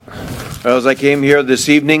Well, as I came here this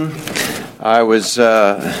evening, I was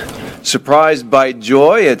surprised by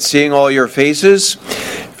joy at seeing all your faces.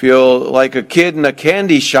 Feel like a kid in a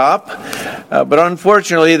candy shop, but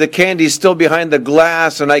unfortunately the candy's still behind the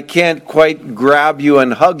glass and I can't quite grab you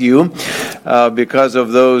and hug you because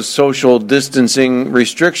of those social distancing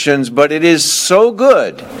restrictions, but it is so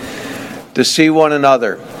good to see one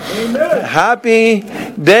another. Amen. Happy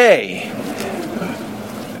day.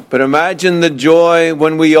 But imagine the joy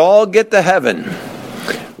when we all get to heaven.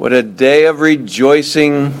 What a day of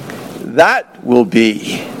rejoicing that will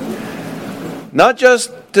be. Not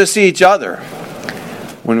just to see each other.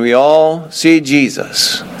 When we all see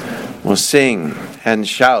Jesus, we'll sing and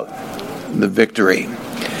shout the victory.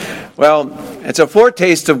 Well, it's a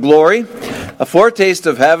foretaste of glory, a foretaste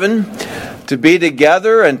of heaven, to be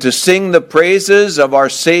together and to sing the praises of our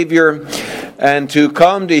Savior, and to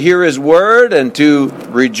come to hear His Word and to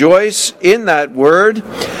rejoice in that Word.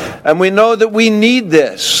 And we know that we need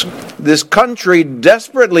this. This country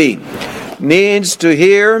desperately needs to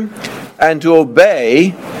hear and to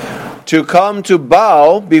obey, to come to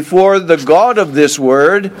bow before the God of this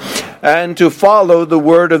Word and to follow the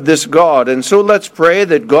Word of this God. And so let's pray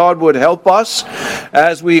that God would help us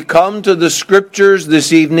as we come to the Scriptures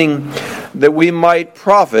this evening, that we might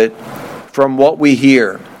profit from what we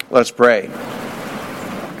hear. Let's pray.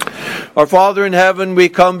 Our Father in heaven, we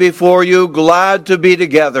come before you glad to be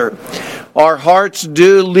together. Our hearts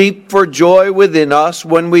do leap for joy within us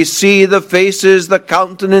when we see the faces, the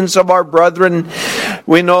countenance of our brethren.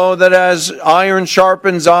 We know that as iron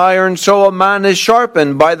sharpens iron, so a man is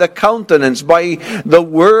sharpened by the countenance, by the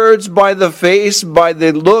words, by the face, by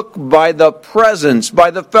the look, by the presence,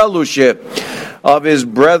 by the fellowship of his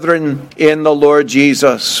brethren in the Lord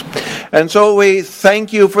Jesus. And so we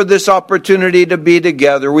thank you for this opportunity to be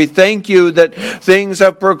together. We thank you that things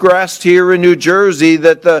have progressed here in New Jersey,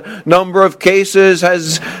 that the number of cases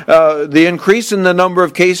has, the increase in the number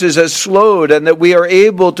of cases has slowed, and that we are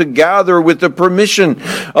able to gather with the permission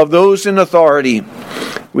of those in authority.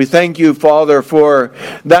 We thank you, Father, for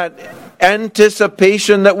that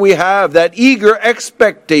anticipation that we have, that eager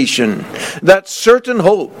expectation, that certain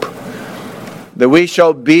hope, that we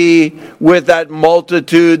shall be with that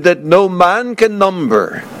multitude that no man can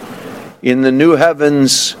number in the new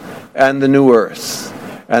heavens and the new earth,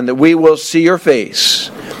 and that we will see your face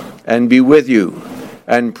and be with you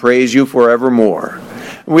and praise you forevermore.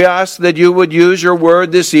 We ask that you would use your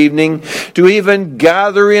word this evening to even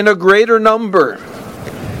gather in a greater number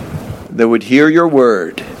that would hear your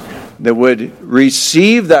word, that would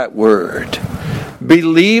receive that word,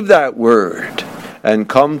 believe that word, and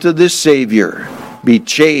come to this Savior, be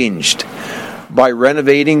changed by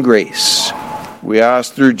renovating grace. We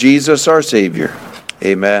ask through Jesus our Savior.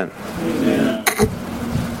 Amen. Amen.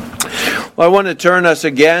 Well, I want to turn us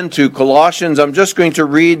again to Colossians. I'm just going to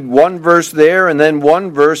read one verse there and then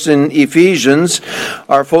one verse in Ephesians.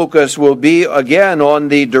 Our focus will be again on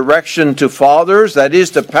the direction to fathers, that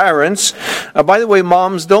is to parents. By the way,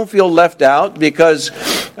 moms, don't feel left out, because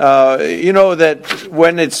you know that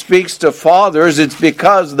when it speaks to fathers, it's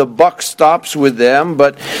because the buck stops with them,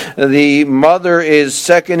 but the mother is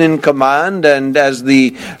second in command, and as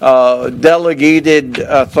the delegated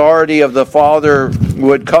authority of the father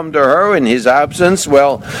would come to her in his absence,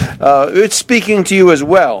 well, it's speaking to you as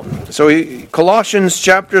well. So Colossians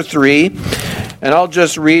chapter 3, and I'll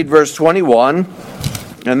just read verse 21,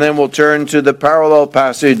 and then we'll turn to the parallel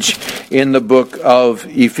passage in the book of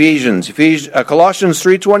Ephesians. Colossians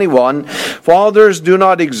 3:21, fathers, do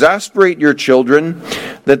not exasperate your children,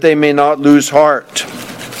 that they may not lose heart.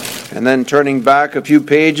 And then turning back a few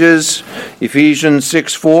pages, Ephesians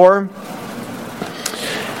 6:4.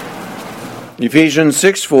 Ephesians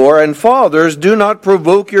 6:4, and fathers, do not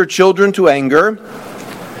provoke your children to anger,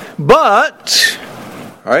 but,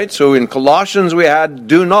 all right, so in Colossians we had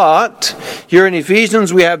do not, here in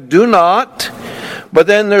Ephesians we have do not, but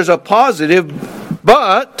then there's a positive,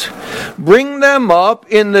 but bring them up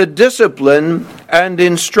in the discipline and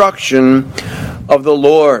instruction of the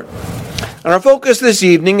Lord. And our focus this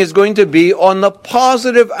evening is going to be on the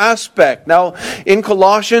positive aspect. Now, in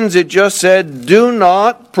Colossians, it just said, do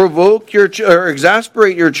not provoke or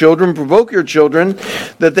exasperate your children, provoke your children,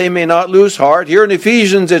 that they may not lose heart. Here in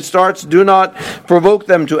Ephesians, it starts, do not provoke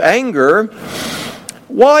them to anger.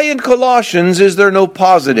 Why in Colossians is there no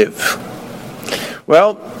positive?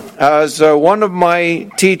 Well, as one of my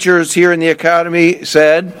teachers here in the academy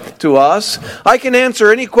said to us, I can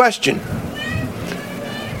answer any question.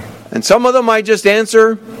 And some of them I just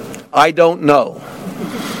answer, I don't know.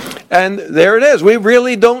 And there it is. We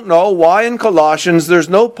really don't know why in Colossians there's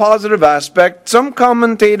no positive aspect. Some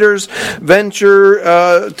commentators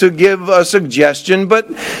venture to give a suggestion, but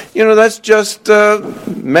that's just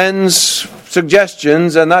men's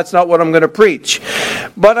suggestions, and that's not what I'm going to preach.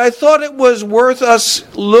 But I thought it was worth us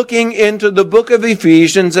looking into the book of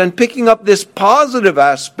Ephesians and picking up this positive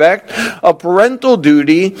aspect of parental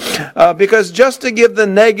duty, because just to give the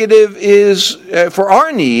negative is, for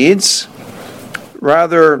our needs,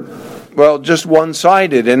 rather, just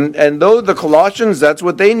one-sided. And though the Colossians, that's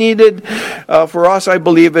what they needed, for us, I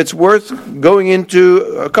believe it's worth going into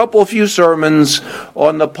a few sermons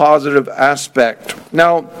on the positive aspect.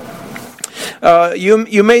 Now,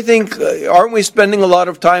 you may think, aren't we spending a lot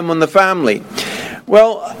of time on the family?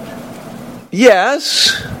 Well,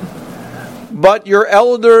 yes, but your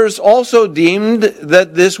elders also deemed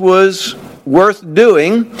that this was worth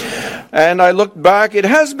doing. And I looked back, it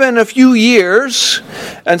has been a few years,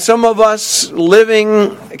 and some of us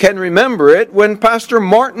living can remember it, when Pastor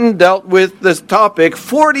Martin dealt with this topic,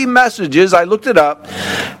 40 messages, I looked it up,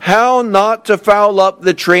 how not to foul up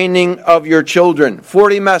the training of your children.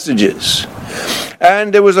 40 messages.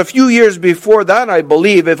 And it was a few years before that, I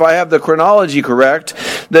believe, if I have the chronology correct,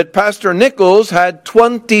 that Pastor Nichols had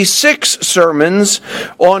 26 sermons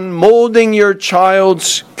on molding your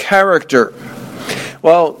child's character.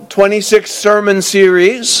 Well, 26 sermon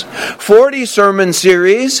series, 40 sermon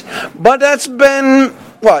series, but that's been,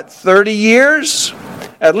 30 years?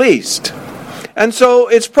 At least. And so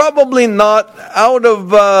it's probably not out of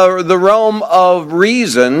the realm of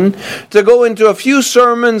reason to go into a few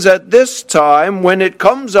sermons at this time when it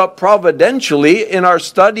comes up providentially in our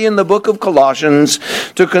study in the book of Colossians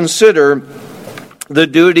to consider the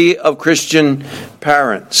duty of Christian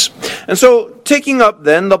parents. And so, taking up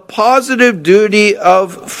then the positive duty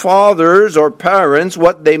of fathers or parents,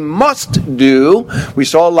 what they must do. We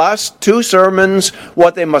saw last two sermons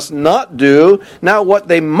what they must not do. Now what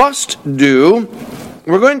they must do.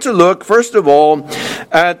 We're going to look, first of all,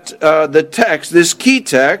 at the text, this key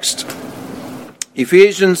text,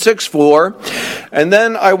 Ephesians 6:4, and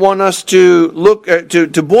then I want us to look at,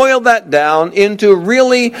 to boil that down into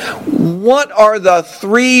really what are the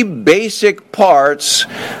three basic parts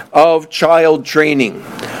of child training.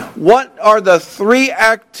 What are the three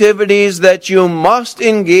activities that you must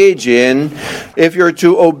engage in if you're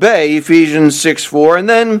to obey Ephesians 6:4, and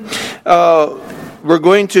then we're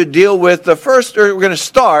going to deal with the first, or we're going to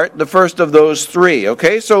start the first of those three.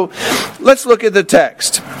 Okay, so let's look at the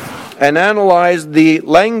text and analyze the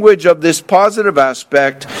language of this positive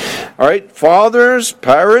aspect. All right, fathers,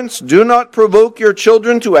 parents, do not provoke your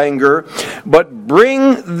children to anger, but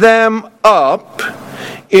bring them up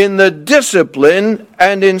in the discipline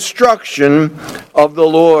and instruction of the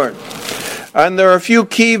Lord. And there are a few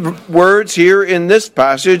key words here in this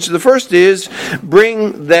passage. The first is,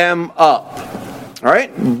 bring them up. All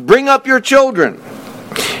right, bring up your children.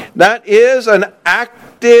 That is an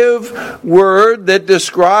active word that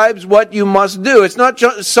describes what you must do. It's not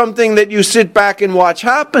just something that you sit back and watch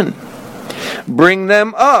happen. Bring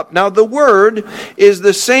them up. Now the word is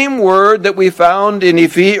the same word that we found in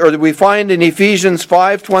we find in Ephesians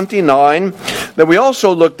 5:29 that we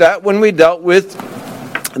also looked at when we dealt with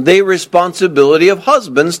the responsibility of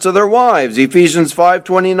husbands to their wives. Ephesians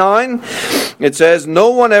 5:29, it says,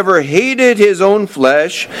 no one ever hated his own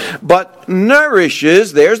flesh, but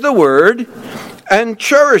nourishes, there's the word, and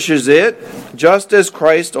cherishes it, just as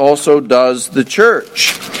Christ also does the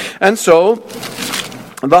church. And so,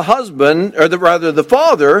 the husband, or the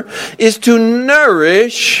father, is to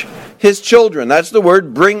nourish his children. That's the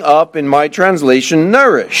word bring up in my translation,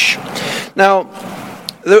 nourish. Now,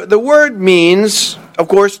 the word means, of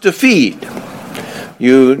course, to feed.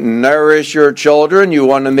 You nourish your children. You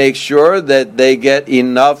want to make sure that they get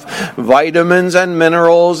enough vitamins and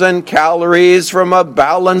minerals and calories from a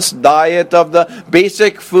balanced diet of the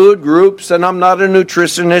basic food groups. And I'm not a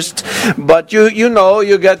nutritionist, but you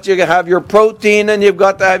have your protein, and you've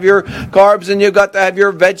got to have your carbs, and you've got to have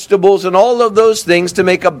your vegetables, and all of those things to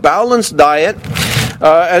make a balanced diet.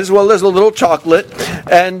 As well as a little chocolate,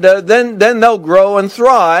 and then they'll grow and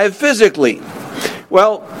thrive physically.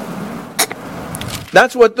 Well,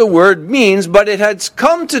 that's what the word means, but it has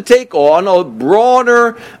come to take on a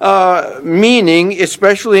broader meaning,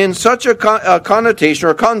 especially in such a connotation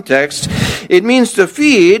or context. It means to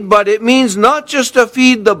feed, but it means not just to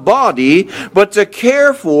feed the body, but to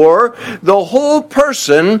care for the whole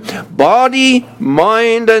person, body,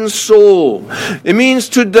 mind, and soul. It means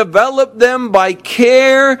to develop them by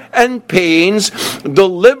care and pains,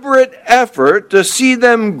 deliberate effort to see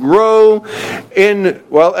them grow in,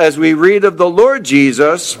 as we read of the Lord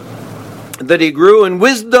Jesus, that he grew in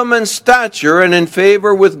wisdom and stature and in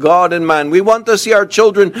favor with God and man. We want to see our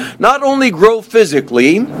children not only grow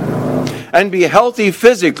physically and be healthy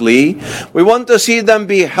physically, we want to see them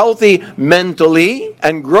be healthy mentally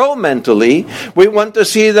and grow mentally. We want to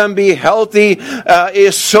see them be healthy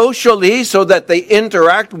socially so that they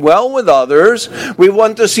interact well with others. We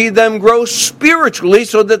want to see them grow spiritually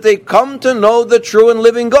so that they come to know the true and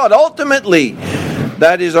living God. Ultimately,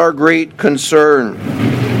 that is our great concern.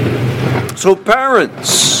 So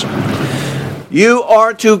parents, you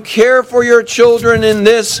are to care for your children in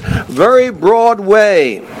this very broad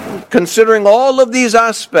way, considering all of these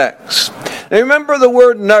aspects. Now remember the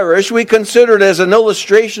word nourish, we considered as an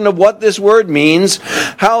illustration of what this word means,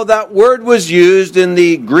 how that word was used in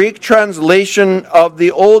the Greek translation of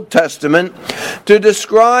the Old Testament to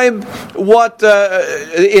describe what,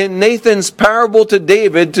 in Nathan's parable to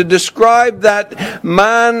David, to describe that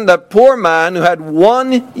man, that poor man who had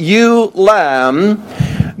one ewe lamb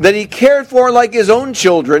that he cared for like his own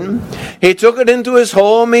children. He took it into his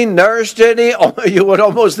home, he nourished it, you would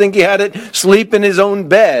almost think he had it sleep in his own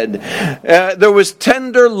bed. There was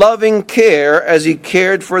tender, loving care as he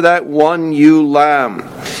cared for that one ewe lamb.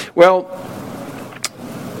 Well,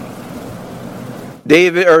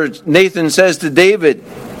 Nathan says to David,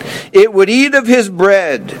 it would eat of his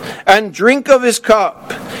bread and drink of his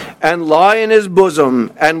cup and lie in his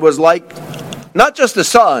bosom, and was like not just a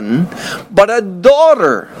son, but a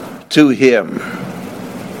daughter to him.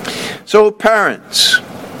 So parents,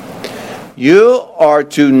 you are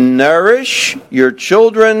to nourish your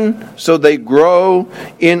children so they grow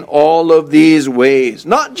in all of these ways.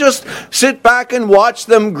 Not just sit back and watch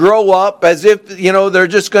them grow up as if, they're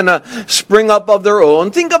just going to spring up of their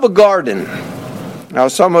own. Think of a garden. Now,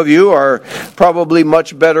 some of you are probably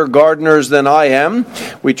much better gardeners than I am.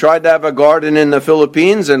 We tried to have a garden in the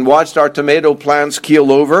Philippines and watched our tomato plants keel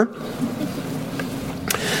over.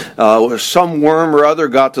 Some worm or other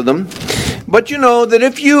got to them. But you know that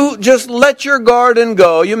if you just let your garden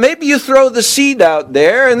go, maybe you throw the seed out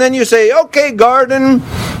there and then you say, okay, garden,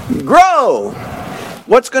 grow.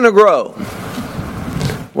 What's going to grow?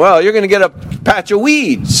 Well, you're going to get a patch of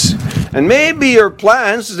weeds. And maybe your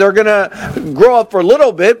plants, they're going to grow up for a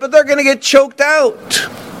little bit, but they're going to get choked out.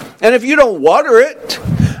 And if you don't water it,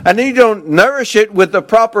 and you don't nourish it with the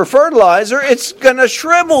proper fertilizer, it's going to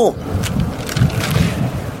shrivel.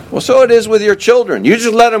 Well, so it is with your children. You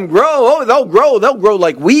just let them grow. Oh, they'll grow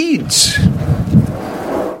like weeds.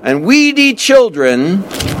 And weedy children,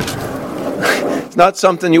 it's not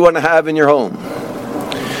something you want to have in your home.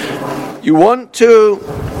 You want to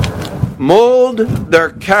mold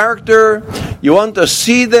their character. You want to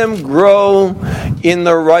see them grow in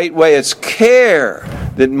the right way. It's care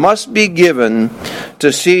that must be given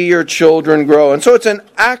to see your children grow. And so it's an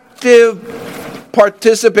active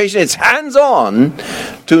participation. It's hands-on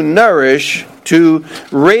to nourish, to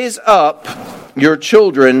raise up your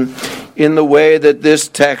children in the way that this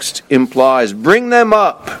text implies. Bring them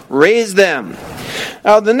up, raise them.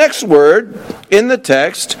 Now the next word in the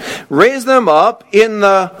text, raise them up in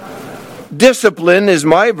the discipline is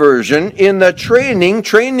my version. In the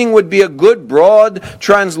training would be a good broad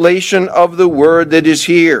translation of the word that is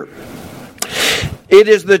here. It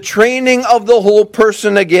is the training of the whole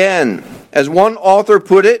person again. As one author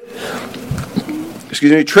put it,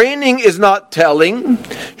 training is not telling.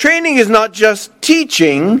 Training is not just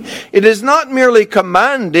teaching. It is not merely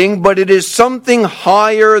commanding, but it is something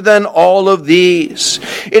higher than all of these.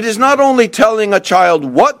 It is not only telling a child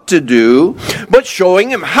what to do, but showing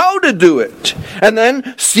him how to do it. And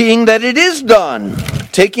then seeing that it is done.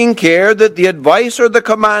 Taking care that the advice or the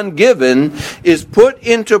command given is put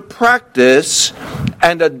into practice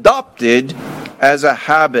and adopted as a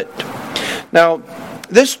habit. Now,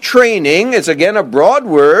 this training is again a broad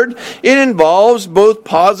word. It involves both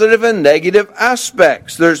positive and negative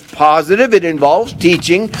aspects. There's positive, it involves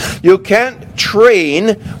teaching. You can't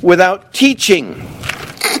train without teaching.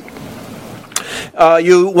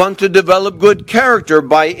 You want to develop good character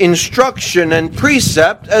by instruction and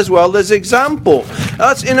precept as well as example.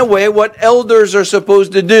 That's in a way what elders are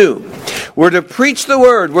supposed to do. We're to preach the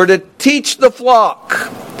word. We're to teach the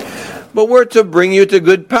flock. But we're to bring you to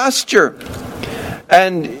good pasture.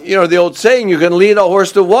 And, the old saying, you can lead a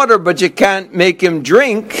horse to water, but you can't make him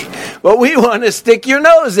drink. But we want to stick your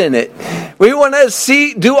nose in it. We want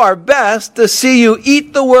to do our best to see you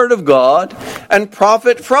eat the Word of God and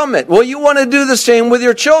profit from it. Well, you want to do the same with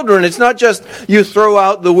your children. It's not just you throw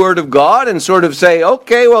out the Word of God and sort of say,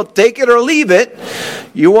 okay, well, take it or leave it.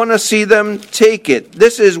 You want to see them take it.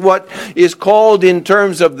 This is what is called in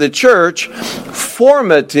terms of the church,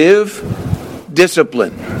 formative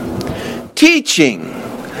discipline. Teaching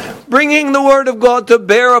bringing the Word of God to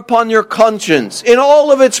bear upon your conscience in all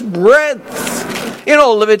of its breadth, in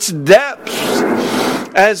all of its depth.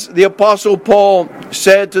 As the Apostle Paul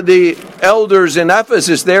said to the elders in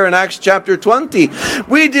Ephesus there in Acts chapter 20,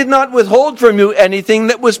 we did not withhold from you anything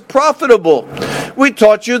that was profitable. We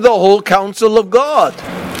taught you the whole counsel of God.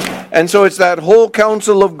 And so it's that whole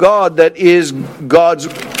counsel of God that is God's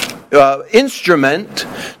instrument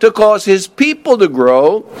to cause His people to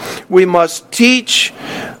grow. We must teach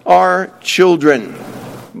our children.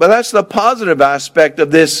 But that's the positive aspect of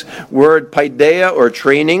this word paideia, or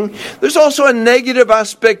training. There's also a negative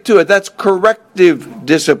aspect to it. That's corrective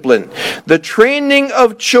discipline. The training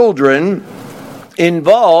of children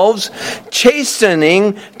involves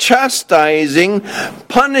chastening, chastising,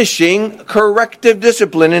 punishing, corrective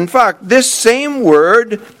discipline. In fact, this same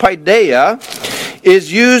word, paideia,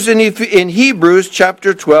 is used in Hebrews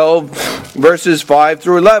chapter 12, verses 5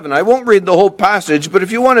 through 11. I won't read the whole passage, but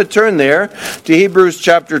if you want to turn there to Hebrews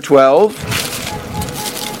chapter 12,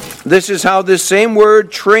 this is how this same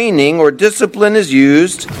word, training or discipline, is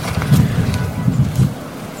used.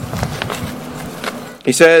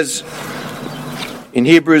 He says in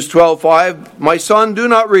Hebrews 12:5, "My son, do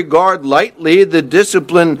not regard lightly the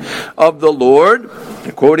discipline of the Lord,"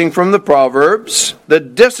 quoting from the Proverbs, the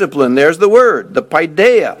discipline, there's the word, the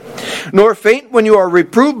paideia, "nor faint when you are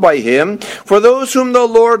reproved by him, for those whom the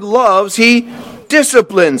Lord loves, he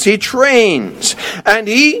disciplines, he trains. And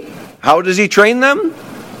how does he train them?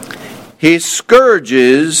 He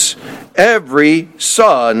scourges every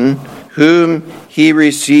son whom he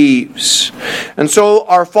receives." And so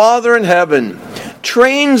our Father in heaven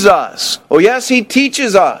trains us. Oh yes, he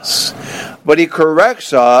teaches us, but he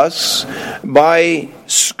corrects us by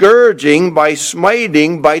scourging, by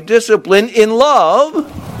smiting, by discipline in love,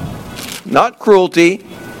 not cruelty,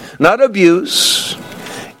 not abuse,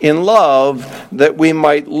 in love, that we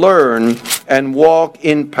might learn and walk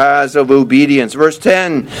in paths of obedience. Verse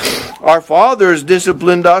 10, "Our fathers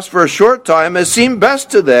disciplined us for a short time as seemed best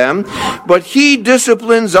to them, but he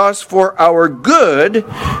disciplines us for our good,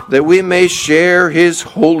 that we may share his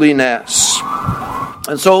holiness."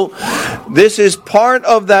 And so this is part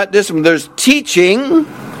of that discipline. There's teaching,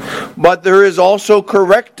 but there is also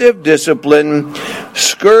corrective discipline,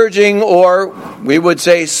 scourging, or we would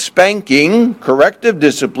say spanking, corrective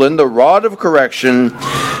discipline, the rod of correction,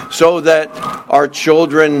 so that our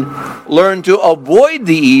children learn to avoid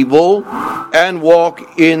the evil and walk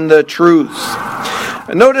in the truth.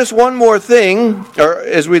 And notice one more thing, or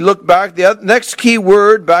as we look back, the next key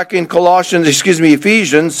word back in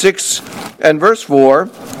Ephesians 6 and verse 4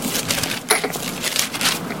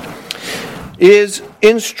 is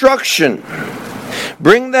instruction.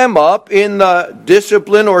 Bring them up in the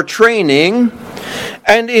discipline or training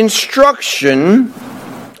and instruction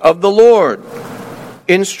of the Lord.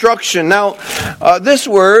 Instruction. Now, this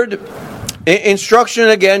word, instruction,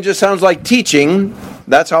 again, just sounds like teaching.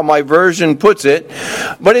 That's how my version puts it.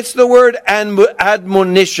 But it's the word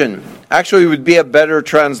admonition. Actually, it would be a better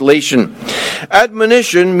translation.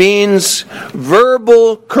 Admonition means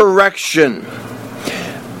verbal correction.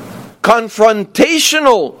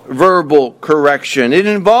 Confrontational verbal correction. It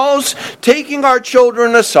involves taking our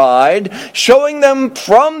children aside, showing them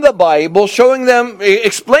from the Bible,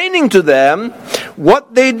 explaining to them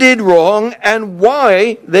what they did wrong and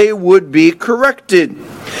why they would be corrected.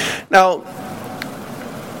 Now,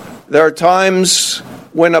 there are times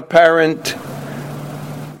when a parent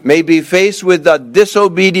may be faced with a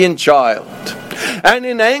disobedient child, and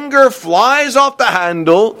in anger flies off the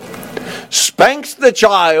handle, spanks the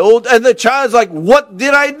child, and the child's like, "What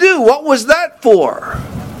did I do? What was that for?"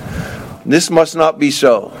 This must not be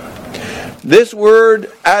so. This word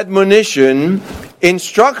admonition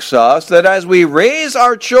instructs us that as we raise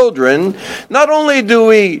our children, not only do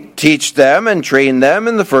we teach them and train them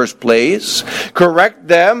in the first place, correct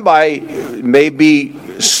them by maybe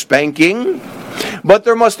spanking, but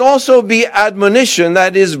there must also be admonition,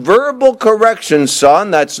 that is verbal correction.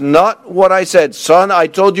 "Son, that's not what I said. Son, I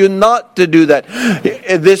told you not to do that.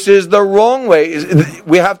 This is the wrong way."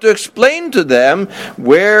 We have to explain to them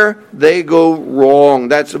where they go wrong.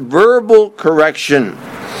 That's verbal correction.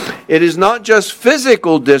 It is not just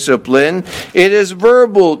physical discipline, it is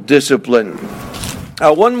verbal discipline.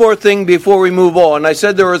 One more thing before we move on. I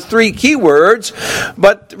said there were 3 key words,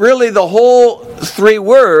 but really the whole 3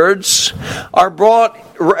 words are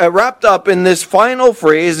wrapped up in this final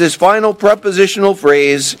phrase, this final prepositional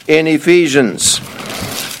phrase in Ephesians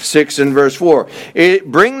 6 and verse 4.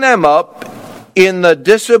 Bring them up in the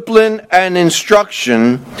discipline and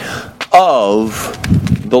instruction of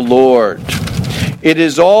the Lord. It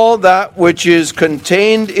is all that which is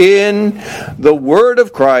contained in the Word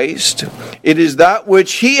of Christ. It is that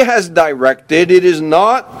which He has directed. It is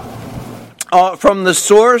not from the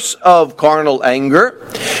source of carnal anger.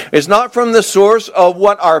 It's not from the source of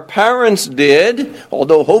what our parents did,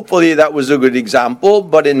 although hopefully that was a good example,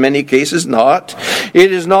 but in many cases not.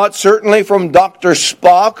 It is not certainly from Dr.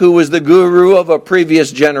 Spock, who was the guru of a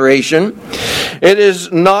previous generation. It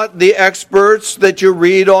is not the experts that you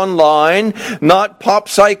read online, not pop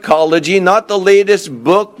psychology, not the latest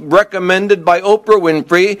book recommended by Oprah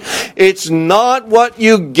Winfrey. It's not what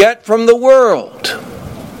you get from the world.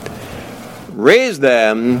 Raise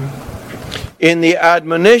them in the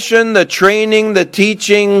admonition, the training, the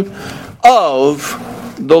teaching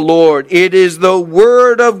of the Lord. It is the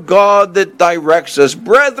Word of God that directs us.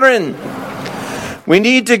 Brethren, we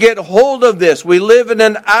need to get hold of this. We live in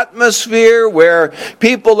an atmosphere where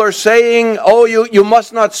people are saying, oh, you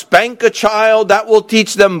must not spank a child. That will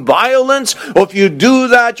teach them violence. Or if you do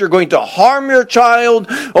that, you're going to harm your child.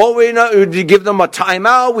 Oh, we give them a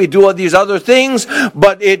timeout. We do all these other things.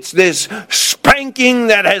 But it's this spanking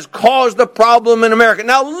that has caused the problem in America.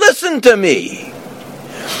 Now listen to me.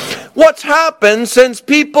 What's happened since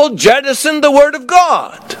people jettisoned the Word of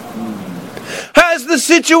God? Has the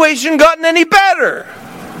situation gotten any better?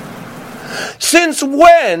 Since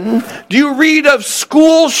when do you read of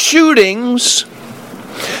school shootings?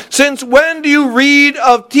 Since when do you read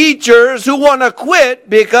of teachers who want to quit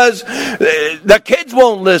because the kids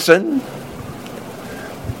won't listen?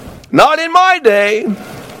 Not in my day.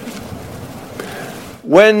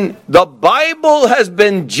 When the Bible has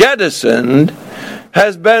been jettisoned,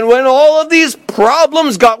 has been when all of these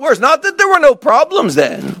problems got worse. Not that there were no problems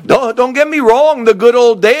then. Don't get me wrong. The good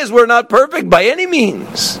old days were not perfect by any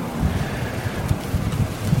means.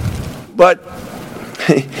 But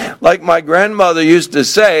like my grandmother used to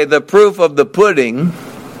say, the proof of the pudding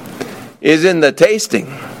is in the tasting.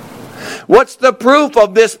 What's the proof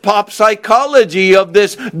of this pop psychology, of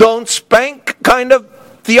this don't spank kind of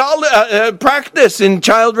practice in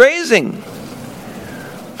child raising?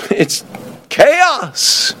 It's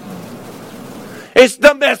chaos. It's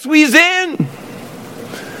the mess we's in.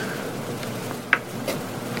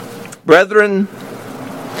 Brethren,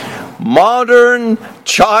 modern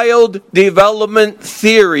child development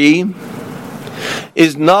theory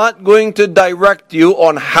is not going to direct you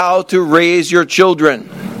on how to raise your children.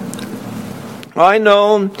 I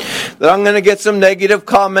know that I'm going to get some negative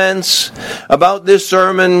comments about this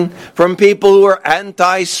sermon from people who are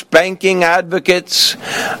anti-spanking advocates.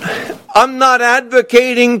 I'm not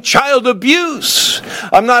advocating child abuse.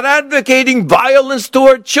 I'm not advocating violence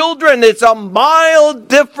toward children. It's a mild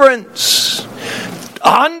difference.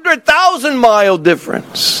 100,000 mile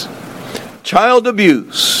difference. Child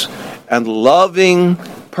abuse and loving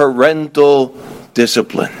parental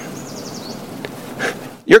discipline.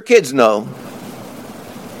 Your kids know.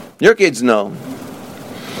 Your kids know.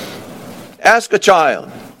 Ask a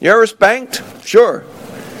child, you ever spanked? Sure.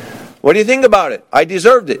 What do you think about it? I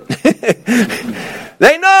deserved it.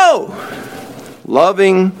 They know.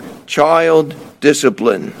 Loving child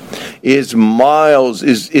discipline is miles,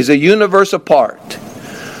 is a universe apart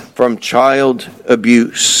from child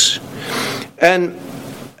abuse. And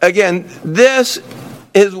again, this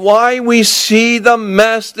is why we see the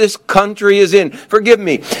mess this country is in. Forgive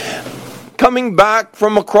me. Coming back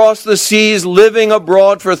from across the seas, living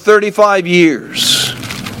abroad for 35 years,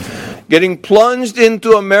 getting plunged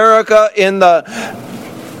into America in the,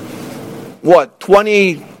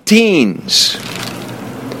 20 teens.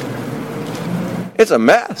 It's a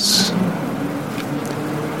mess.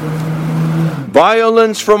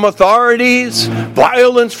 Violence from authorities,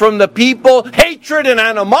 violence from the people, hatred and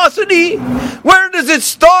animosity. Where does it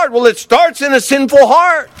start? Well, it starts in a sinful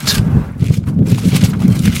heart.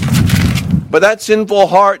 But that sinful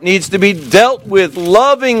heart needs to be dealt with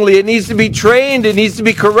lovingly. It needs to be trained. It needs to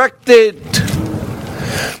be corrected.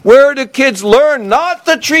 Where do kids learn not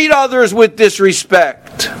to treat others with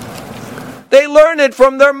disrespect? They learn it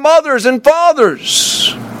from their mothers and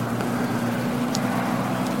fathers.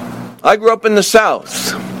 I grew up in the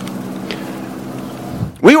South.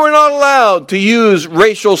 We were not allowed to use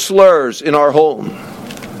racial slurs in our home.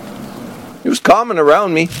 It was common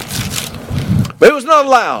around me, but it was not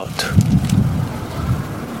allowed.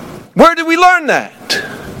 Where did we learn that?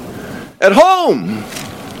 At home.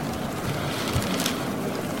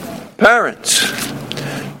 Parents,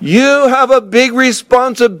 you have a big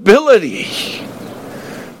responsibility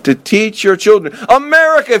to teach your children.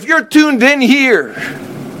 America, if you're tuned in here,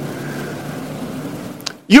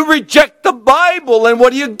 you reject the Bible, and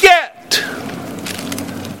what do you get?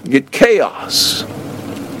 You get chaos.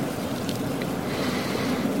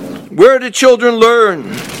 Where do children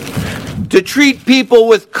learn? To treat people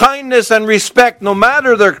with kindness and respect, no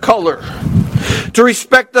matter their color. To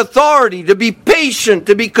respect authority, to be patient,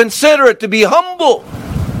 to be considerate, to be humble.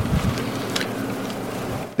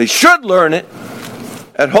 They should learn it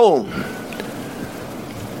at home.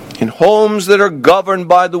 In homes that are governed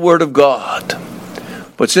by the Word of God.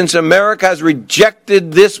 But since America has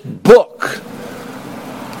rejected this book,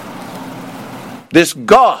 this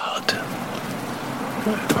God,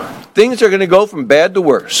 things are going to go from bad to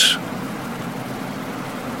worse.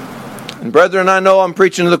 And brethren, I know I'm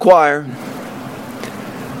preaching to the choir,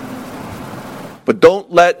 but don't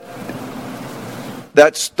let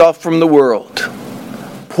that stuff from the world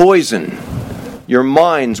poison your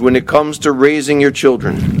minds when it comes to raising your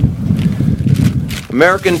children.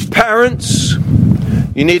 American parents,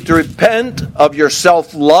 you need to repent of your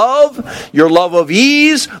self-love, your love of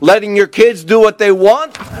ease, letting your kids do what they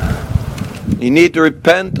want. You need to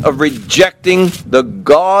repent of rejecting the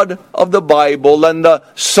God of the Bible and the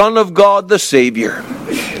Son of God, the Savior,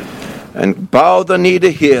 and bow the knee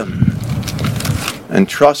to Him and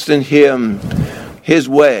trust in Him. His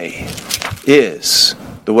way is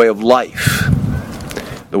the way of life.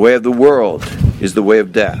 The way of the world is the way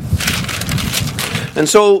of death. And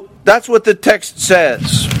so that's what the text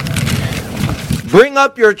says. Bring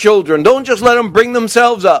up your children. Don't just let them bring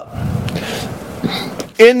themselves up.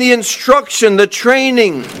 In the instruction, the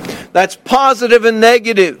training, that's positive and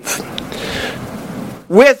negative,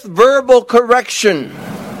 with verbal correction.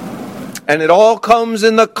 And it all comes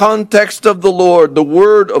in the context of the Lord, the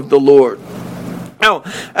word of the Lord. Now,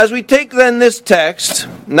 as we take then this text,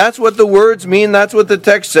 and that's what the words mean, that's what the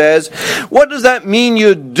text says, what does that mean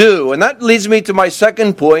you do? And that leads me to my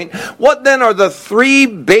second point. What then are the three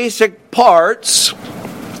basic parts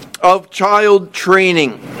of child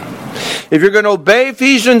training? If you're going to obey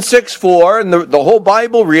Ephesians 6:4, and the whole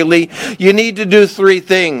Bible really, you need to do three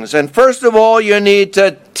things. And first of all, you need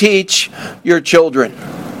to teach your children.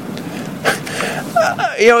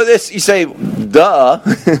 This, you say, duh,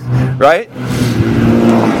 right?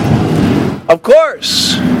 Of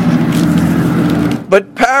course.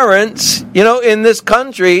 But parents, in this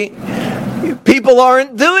country, people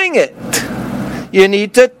aren't doing it. You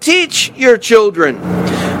need to teach your children.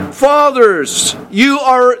 Fathers, you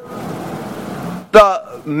are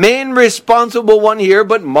the main responsible one here,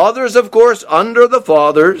 but mothers, of course, under the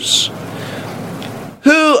fathers.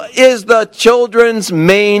 Who is the children's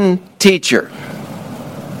main teacher?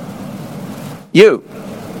 You.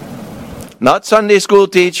 Not Sunday school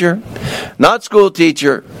teacher, not school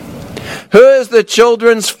teacher. Who is the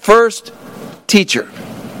children's first teacher?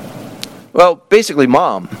 Well, basically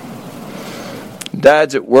mom.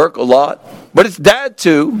 Dad's at work a lot, but it's dad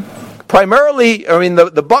too. Primarily,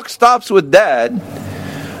 the buck stops with dad.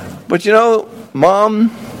 But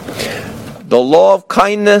mom, the law of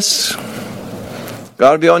kindness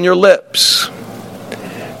got to be on your lips.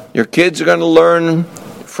 Your kids are going to learn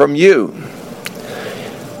from you.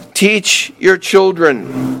 Teach your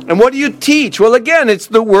children. And what do you teach? Well, again, it's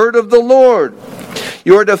the word of the Lord.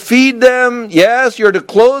 You're to feed them, yes. You're to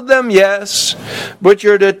clothe them, yes. But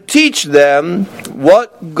you're to teach them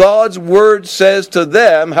what God's word says to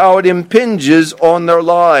them, how it impinges on their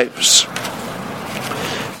lives.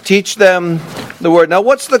 Teach them the word. Now,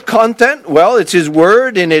 what's the content? Well, it's His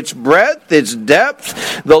word in its breadth, its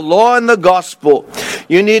depth, the law and the gospel.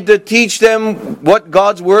 You need to teach them what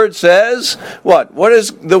God's word says. What does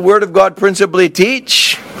the word of God principally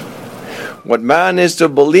teach? What man is to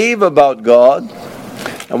believe about God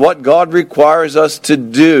and what God requires us to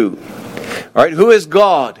do. All right, who is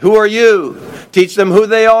God? Who are you? Teach them who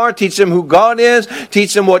they are. Teach them who God is.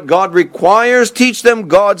 Teach them what God requires. Teach them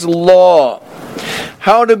God's law.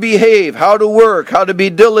 How to behave, how to work, how to be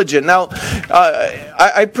diligent. Now,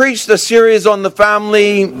 I preached a series on the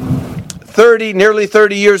family nearly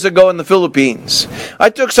 30 years ago in the Philippines. I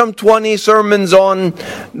took some 20 sermons on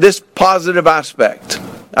this positive aspect.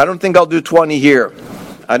 I don't think I'll do 20 here.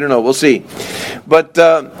 I don't know, we'll see. But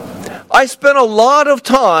I spent a lot of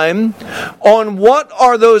time on what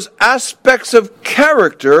are those aspects of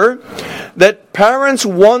character that parents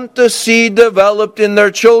want to see developed in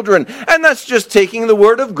their children. And that's just taking the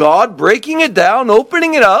Word of God, breaking it down,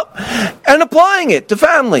 opening it up, and applying it to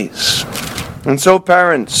families. And so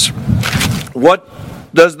parents, what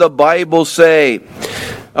does the Bible say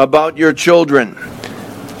about your children?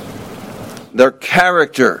 Their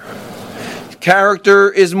character.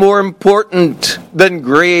 Character is more important than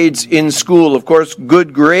grades in school. Of course,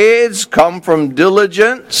 good grades come from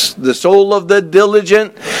diligence. The soul of the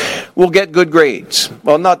diligent will get good grades.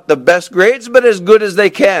 Well, not the best grades, but as good as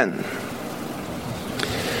they can.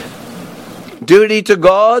 Duty to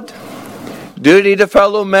God, duty to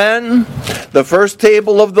fellow men, the first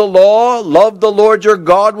table of the law, love the Lord your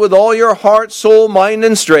God with all your heart, soul, mind,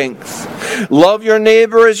 and strength. Love your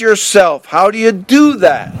neighbor as yourself. How do you do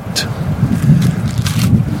that?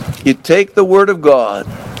 You take the Word of God.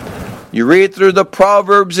 You read through the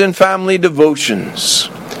Proverbs and family devotions.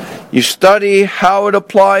 You study how it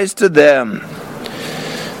applies to them.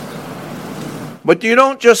 But you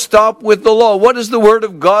don't just stop with the law. What does the Word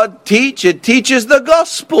of God teach? It teaches the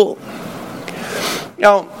gospel.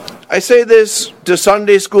 Now, I say this to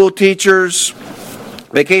Sunday school teachers,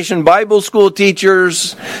 vacation Bible school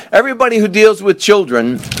teachers, everybody who deals with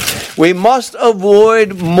children. We must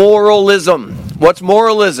avoid moralism. What's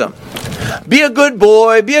moralism? Be a good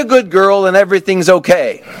boy, be a good girl, and everything's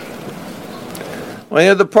okay.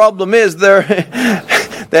 Well, the problem is they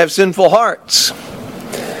have sinful hearts.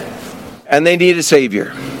 And they need a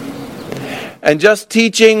Savior. And just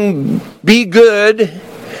teaching, be good,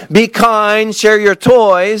 be kind, share your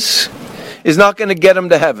toys, is not going to get them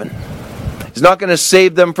to heaven. It's not going to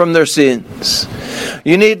save them from their sins.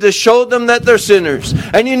 You need to show them that they're sinners.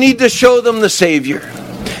 And you need to show them the Savior.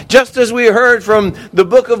 Just as we heard from the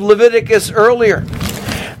book of Leviticus earlier,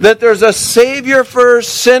 that there's a Savior for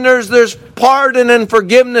sinners, there's pardon and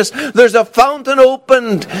forgiveness, there's a fountain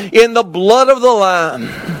opened in the blood of the Lamb.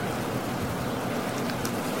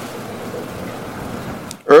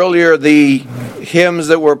 Earlier, the hymns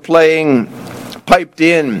that were playing, piped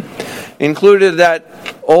in, included that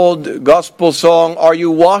old gospel song, "Are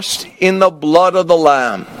you washed in the blood of the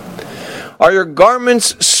Lamb? Are your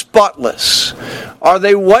garments spotless? Are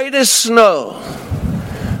they white as snow?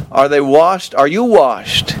 Are you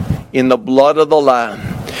washed in the blood of the Lamb?"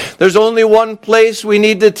 There's only one place we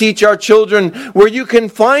need to teach our children where you can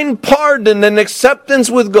find pardon and acceptance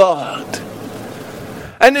with God.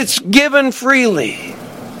 And it's given freely.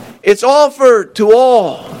 It's offered to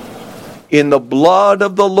all in the blood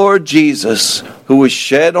of the Lord Jesus, who was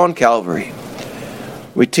shed on Calvary.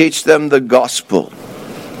 We teach them the gospel.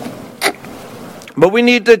 But we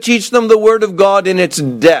need to teach them the Word of God in its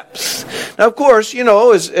depth. Now, of course,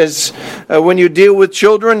 when you deal with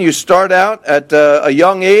children, you start out at a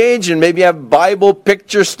young age and maybe have Bible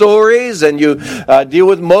picture stories, and you deal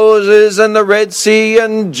with Moses and the Red Sea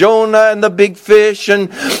and Jonah and the big fish and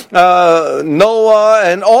Noah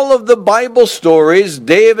and all of the Bible stories.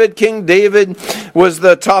 King David was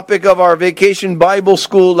the topic of our vacation Bible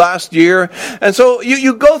school last year. And so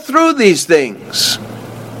you go through these things.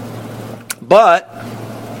 But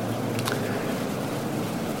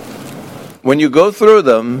when you go through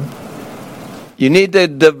them, you need to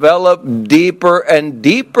develop deeper and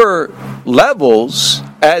deeper levels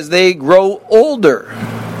as they grow older.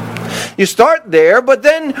 You start there, but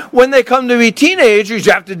then when they come to be teenagers,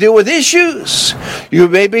 you have to deal with issues. You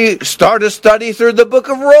maybe start a study through the book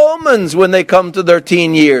of Romans when they come to their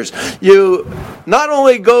teen years. You not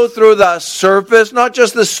only go through the surface, not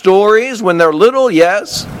just the stories when they're little,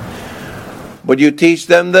 yes, but you teach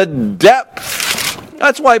them the depth.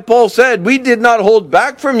 That's why Paul said, "We did not hold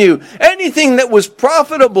back from you anything that was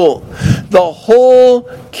profitable." The whole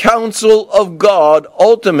counsel of God,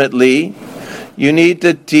 ultimately, you need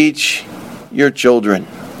to teach your children.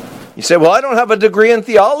 You say, "Well, I don't have a degree in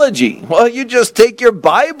theology." Well, you just take your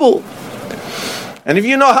Bible. And if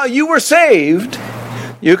you know how you were saved,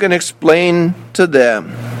 you can explain to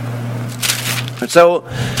them. And so,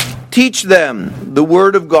 teach them the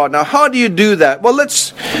Word of God. Now, how do you do that? Well,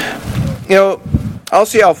 I'll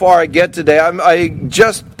see how far I get today. I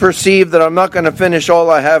just perceived that I'm not going to finish all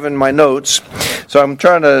I have in my notes. So I'm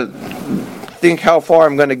trying to think how far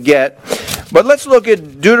I'm going to get. But let's look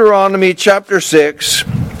at Deuteronomy chapter 6,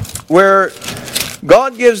 where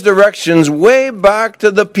God gives directions way back to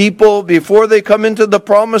the people before they come into the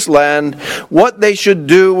promised land, what they should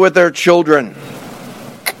do with their children.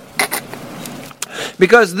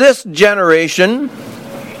 Because this generation,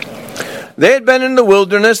 they had been in the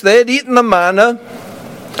wilderness, they had eaten the manna,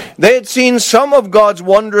 they had seen some of God's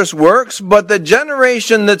wondrous works, but the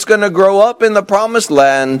generation that's going to grow up in the promised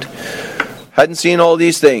land hadn't seen all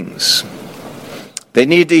these things. They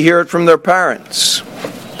need to hear it from their parents.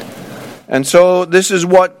 And so this is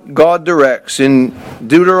what God directs in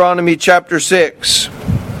Deuteronomy chapter 6,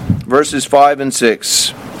 verses 5,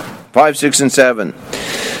 6, and 7.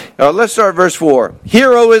 Let's start verse 4.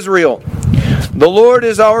 "Hear, O Israel, the Lord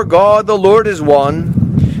is our God, the Lord is one.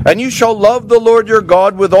 And you shall love the Lord your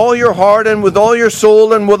God with all your heart and with all your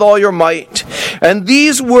soul and with all your might. And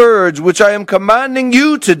these words which I am commanding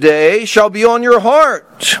you today shall be on your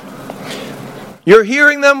heart. You're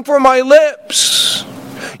hearing them from my lips.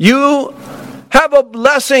 You have a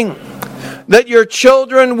blessing that your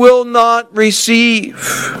children will not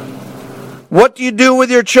receive. What do you do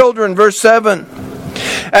with your children? Verse 7.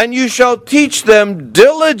 And you shall teach them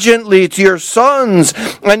diligently to your sons,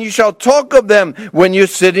 and you shall talk of them when you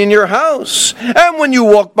sit in your house, and when you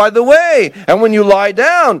walk by the way, and when you lie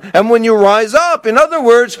down, and when you rise up. In other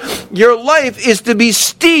words, your life is to be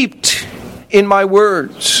steeped in my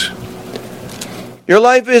words. Your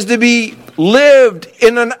life is to be lived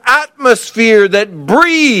in an atmosphere that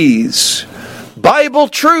breathes Bible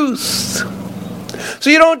truth. So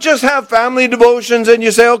you don't just have family devotions and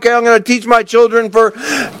you say, okay, I'm going to teach my children for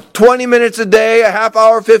 20 minutes a day, a half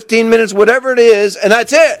hour, 15 minutes, whatever it is, and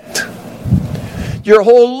that's it. Your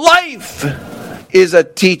whole life is a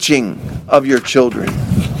teaching of your children.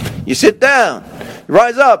 You sit down, you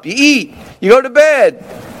rise up, you eat, you go to bed.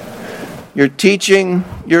 You're teaching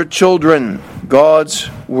your children God's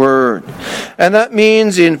Word. And that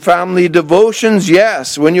means in family devotions,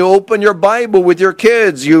 yes, when you open your Bible with your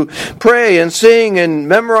kids, you pray and sing and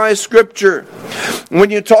memorize Scripture. When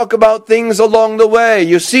you talk about things along the way,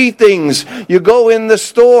 you see things, you go in the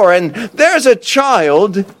store, and there's a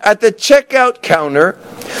child at the checkout counter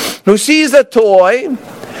who sees a toy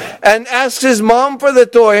and asks his mom for the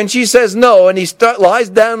toy, and she says no, and he lies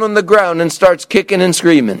down on the ground and starts kicking and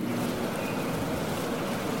screaming.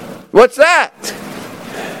 What's that?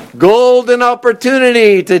 Golden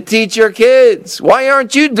opportunity to teach your kids. Why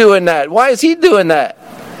aren't you doing that? Why is he doing that?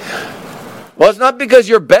 Well, it's not because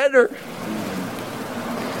you're better.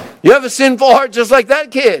 You have a sinful heart just like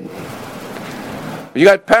that kid. You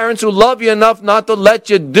got parents who love you enough not to let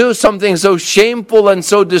you do something so shameful and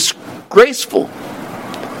so disgraceful.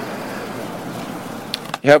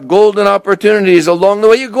 You have golden opportunities along the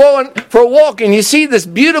way. You go on for a walk and you see this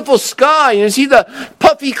beautiful sky and you see the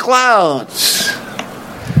puffy clouds.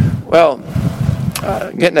 Well,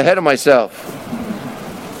 I'm getting ahead of myself.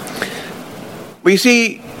 But you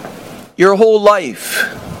see, your whole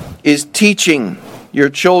life is teaching your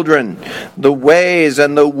children the ways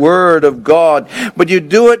and the Word of God. But you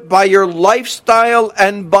do it by your lifestyle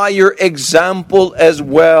and by your example as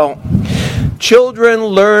well. Children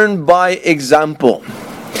learn by example.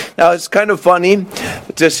 Now, it's kind of funny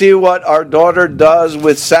to see what our daughter does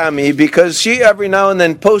with Sammy, because she every now and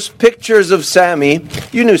then posts pictures of Sammy.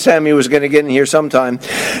 You knew Sammy was going to get in here sometime.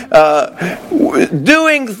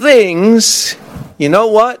 Doing things, you know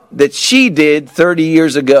what, that she did 30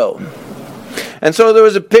 years ago. And so there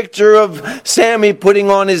was a picture of Sammy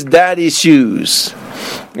putting on his daddy's shoes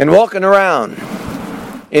and walking around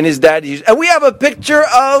in his daddy's shoes. And we have a picture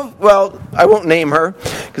of, well, I won't name her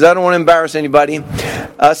because I don't want to embarrass anybody,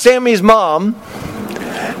 Sammy's mom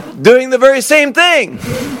doing the very same thing.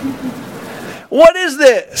 What is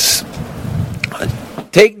this?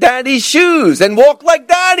 Take daddy's shoes and walk like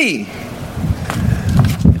daddy.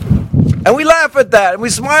 And we laugh at that and we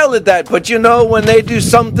smile at that. But you know, when they do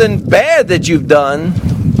something bad that you've done,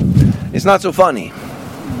 it's not so funny.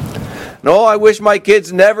 No, I wish my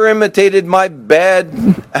kids never imitated my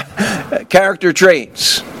bad character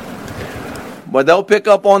traits. But they'll pick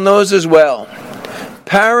up on those as well.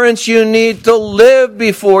 Parents, you need to live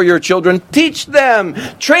before your children. Teach them,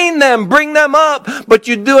 train them, bring them up. But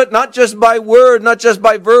you do it not just by word, not just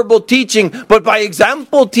by verbal teaching, but by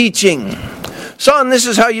example teaching. Son, this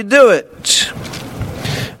is how you do it.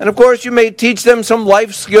 And of course, you may teach them some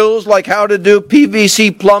life skills like how to do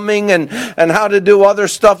PVC plumbing and how to do other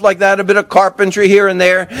stuff like that, a bit of carpentry here and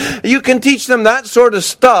there. You can teach them that sort of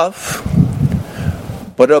stuff.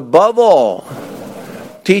 But above all,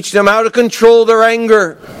 teach them how to control their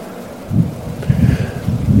anger.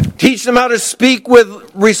 Teach them how to speak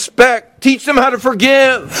with respect. Teach them how to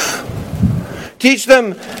forgive. Teach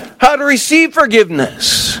them how to receive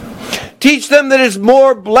forgiveness. Teach them that it's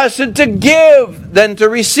more blessed to give than to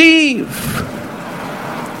receive.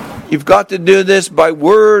 You've got to do this by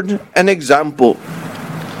word and example.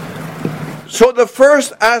 So the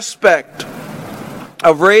first aspect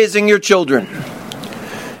of raising your children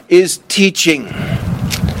is teaching.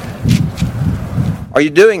 Are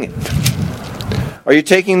you doing it? Are you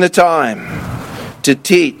taking the time to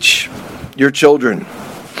teach your children?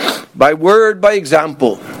 By word, by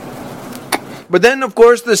example. But then, of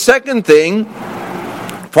course, the second thing,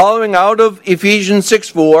 following out of Ephesians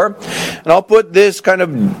 6:4, and I'll put this kind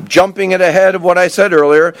of jumping it ahead of what I said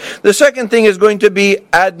earlier, the second thing is going to be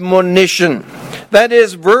admonition. That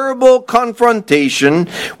is verbal confrontation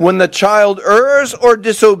when the child errs or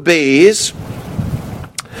disobeys.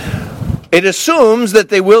 It assumes that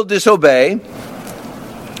they will disobey,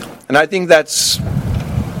 and I think that's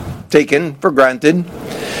taken for granted.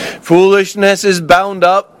 Foolishness is bound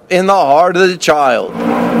up in the heart of the child.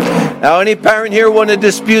 Now, any parent here want to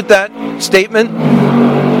dispute that statement?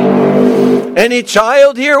 Any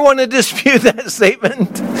child here want to dispute that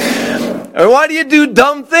statement? Or why do you do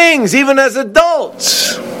dumb things, even as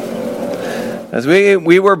adults? As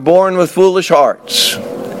we were born with foolish hearts.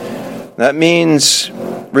 That means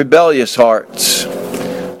rebellious hearts.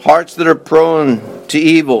 Hearts that are prone to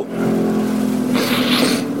evil.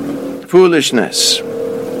 Foolishness.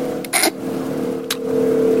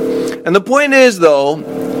 And the point is, though,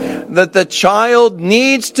 that the child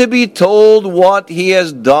needs to be told what he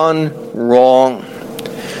has done wrong.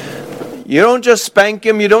 You don't just spank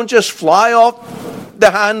him. You don't just fly off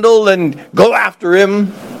the handle and go after him.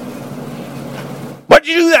 What'd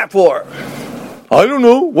you do that for? I don't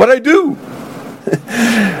know. What'd I do?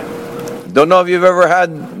 Don't know if you've ever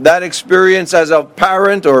had that experience as a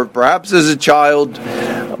parent or perhaps as a child,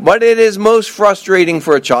 but it is most frustrating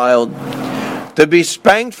for a child to be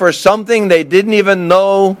spanked for something they didn't even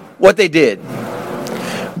know what they did.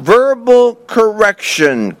 Verbal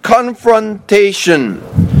correction, confrontation.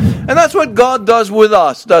 And that's what God does with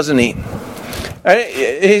us, doesn't He?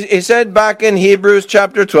 He said back in Hebrews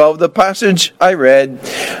chapter 12, the passage I read,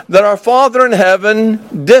 that our Father in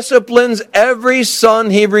heaven disciplines every son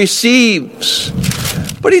He receives.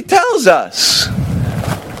 But He tells us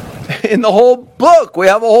in the whole book, we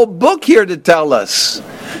have a whole book here to tell us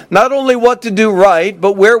not only what to do right,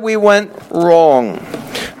 but where we went wrong.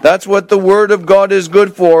 That's what the Word of God is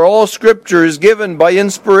good for. All Scripture is given by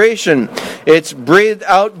inspiration. It's breathed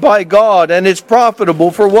out by God, and it's profitable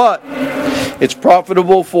for what? It's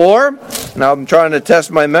profitable for, now I'm trying to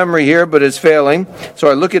test my memory here, but it's failing, so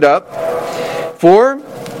I look it up. For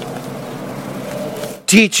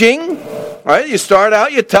teaching, right? You start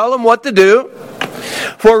out, you tell them what to do.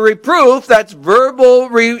 For reproof, that's verbal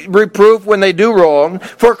reproof when they do wrong.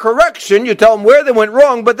 For correction, you tell them where they went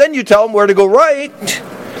wrong, but then you tell them where to go right.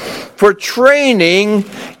 For training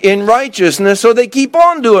in righteousness, so they keep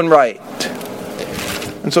on doing right.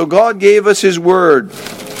 And so God gave us His Word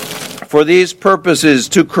for these purposes,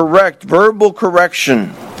 to correct, verbal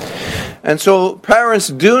correction. And so parents,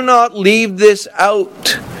 do not leave this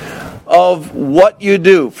out of what you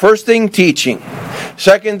do. First thing, teaching.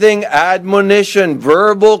 Second thing, admonition,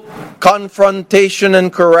 verbal confrontation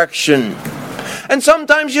and correction. And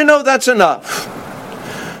sometimes that's enough.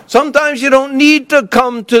 Sometimes you don't need to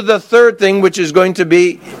come to the third thing, which is going to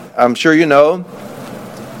be, I'm sure you know,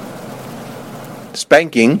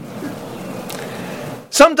 spanking.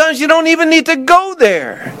 Sometimes you don't even need to go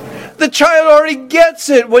there. The child already gets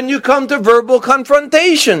it when you come to verbal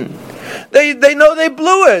confrontation. They know they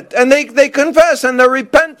blew it, and they confess, and they're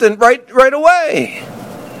repentant right away.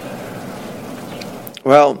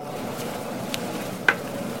 Well,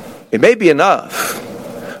 it may be enough,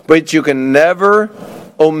 but you can never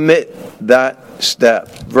omit that step,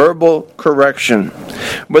 verbal correction.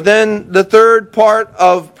 But then the third part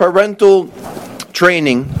of parental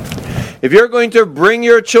training, if you're going to bring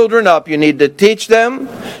your children up, you need to teach them,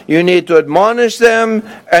 you need to admonish them,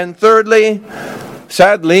 and thirdly,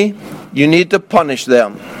 sadly, you need to punish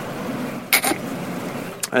them.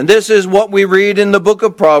 And this is what we read in the book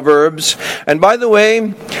of Proverbs. And by the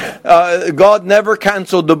way, God never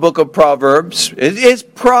canceled the book of Proverbs. It is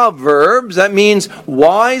Proverbs. That means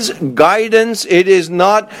wise guidance. It is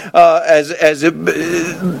not as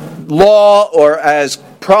law or as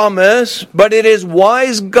promise, but it is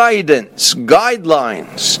wise guidance,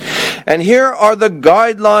 guidelines. And here are the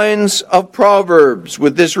guidelines of Proverbs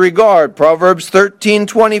with this regard. Proverbs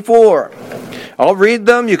 13:24. I'll read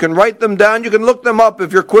them. You can write them down. You can look them up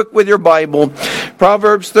if you're quick with your Bible.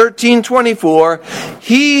 Proverbs 13:24.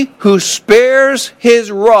 He who spares his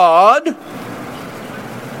rod,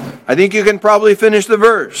 I think you can probably finish the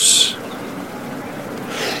verse,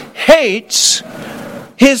 hates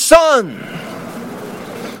his son.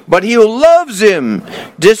 But he who loves him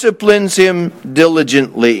disciplines him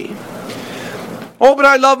diligently. Oh, but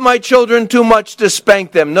I love my children too much to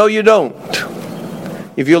spank them. No, you don't.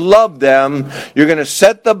 If you love them, you're going to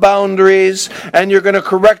set the boundaries and you're going to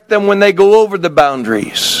correct them when they go over the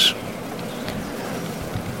boundaries.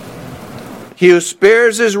 He who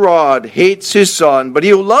spares his rod hates his son, but he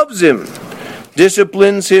who loves him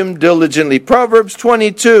disciplines him diligently. Proverbs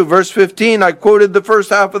 22, verse 15, I quoted the first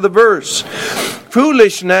half of the verse.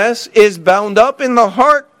 Foolishness is bound up in the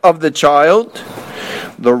heart of the child.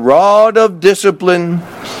 The rod of discipline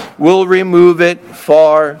will remove it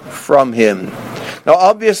far from him. Now,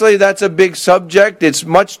 obviously, that's a big subject. It's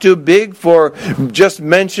much too big for just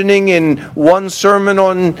mentioning in one sermon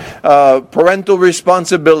on parental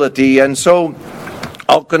responsibility. And so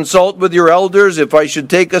I'll consult with your elders if I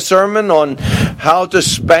should take a sermon on how to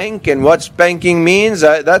spank and what spanking means.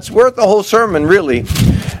 That's worth a whole sermon, really.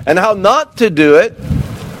 And how not to do it.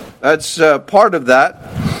 That's part of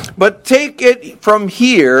that. But take it from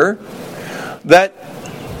here that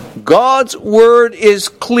God's word is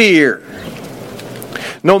clear.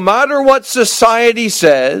 No matter what society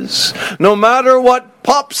says, no matter what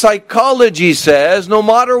pop psychology says, no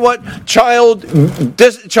matter what child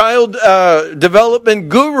development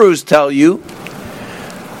gurus tell you,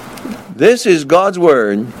 this is God's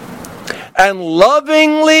word. And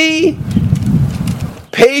lovingly,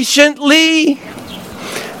 patiently,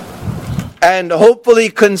 and hopefully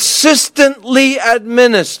consistently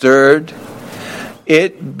administered,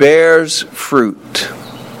 it bears fruit.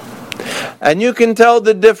 And you can tell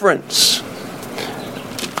the difference.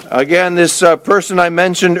 Again, this person I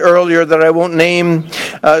mentioned earlier that I won't name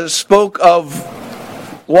spoke of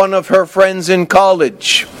one of her friends in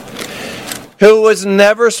college who was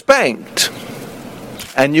never spanked.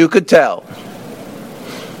 And you could tell.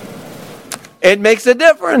 It makes a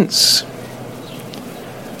difference.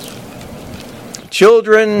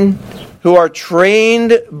 Children who are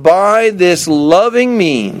trained by this loving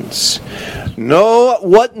means know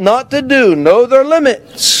what not to do, know their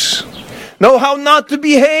limits, know how not to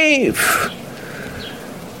behave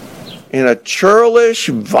in a churlish,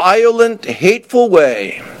 violent, hateful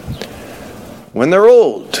way when they're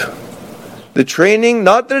old. The training,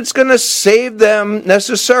 not that it's going to save them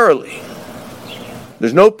necessarily.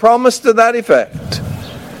 There's no promise to that effect.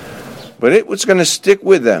 But it's going to stick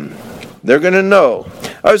with them. They're going to know.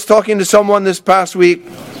 I was talking to someone this past week,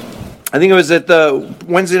 I think it was at the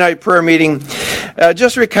Wednesday night prayer meeting,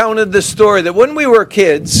 just recounted the story that when we were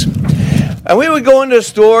kids, and we would go into a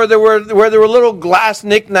store where there were little glass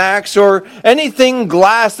knickknacks or anything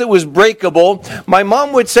glass that was breakable, my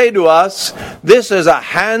mom would say to us, "This is a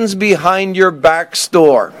hands behind your back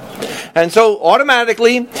store." And so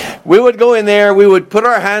automatically, we would go in there, we would put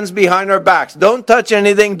our hands behind our backs. Don't touch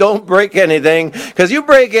anything, don't break anything, because you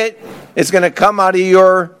break it, it's going to come out of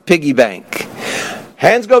your piggy bank.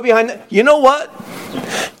 Hands go behind. You know what?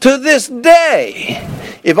 To this day,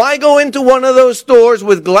 if I go into one of those stores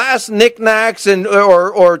with glass knickknacks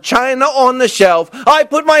or china on the shelf, I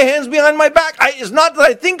put my hands behind my back. It's not that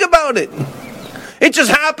I think about it. It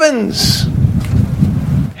just happens.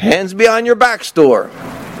 Hands behind your back store.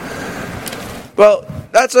 Well,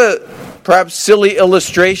 that's a perhaps silly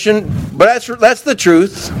illustration, but that's the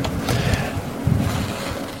truth.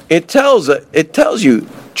 It tells you,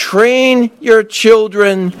 train your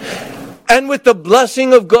children, and with the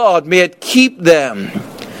blessing of God, may it keep them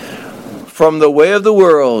from the way of the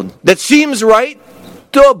world that seems right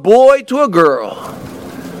to a boy, to a girl,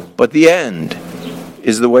 but the end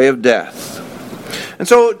is the way of death. And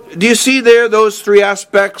so, do you see there those three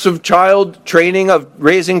aspects of child training, of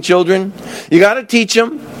raising children? You got to teach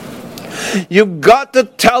them. You've got to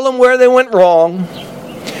tell them where they went wrong.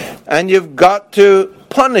 And you've got to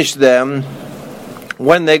punish them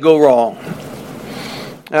when they go wrong.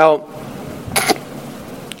 Now,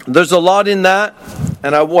 there's a lot in that.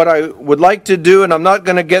 And what I would like to do, and I'm not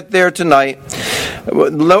going to get there tonight,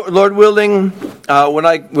 Lord willing,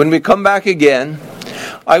 when we come back again,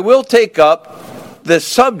 I will take up the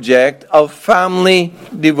subject of family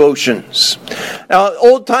devotions. Now,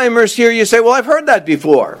 old-timers here, you say, well, I've heard that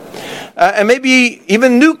before. And maybe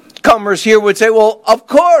even newcomers here would say, well, of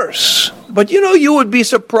course. But you would be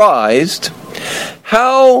surprised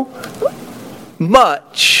how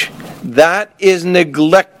much that is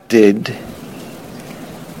neglected.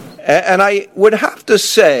 And I would have to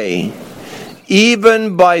say,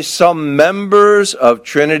 even by some members of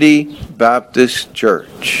Trinity Baptist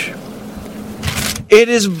Church. It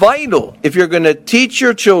is vital. If you're going to teach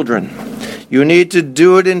your children, you need to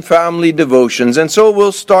do it in family devotions. And so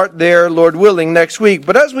we'll start there, Lord willing, next week.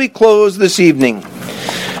 But as we close this evening,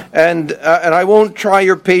 and I won't try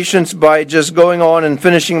your patience by just going on and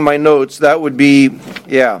finishing my notes. That would be,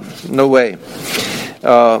 no way.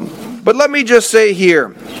 But let me just say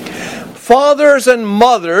here, fathers and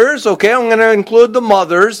mothers, okay, I'm going to include the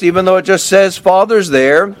mothers, even though it just says fathers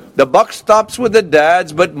there. The buck stops with the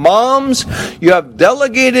dads, but moms, you have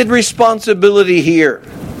delegated responsibility here.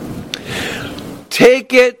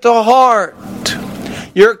 Take it to heart.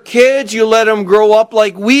 Your kids, you let them grow up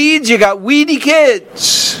like weeds. You got weedy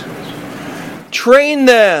kids. Train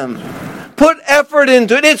them. Put effort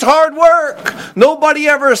into it. It's hard work. Nobody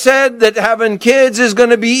ever said that having kids is going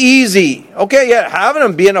to be easy. Okay, yeah, having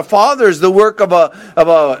them, being a father is the work of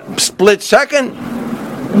a split second.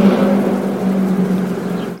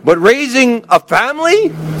 But raising a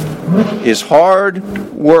family is hard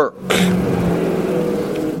work.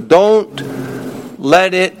 Don't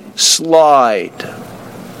let it slide.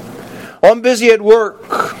 Oh, I'm busy at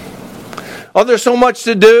work. Oh, there's so much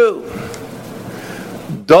to do.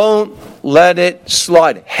 Don't let it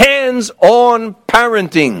slide. Hands-on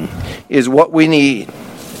parenting is what we need.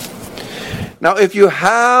 Now, if you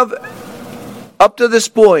have, up to this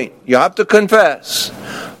point, you have to confess,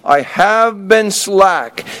 I have been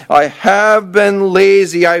slack. I have been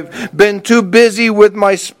lazy. I've been too busy with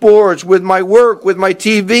my sports, with my work, with my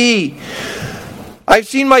TV. I've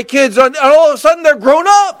seen my kids, and all of a sudden they're grown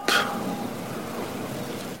up.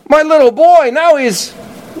 My little boy, now he's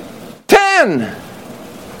 10.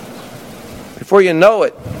 Before you know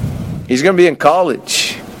it, he's going to be in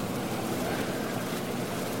college.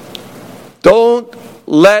 Don't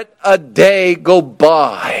let a day go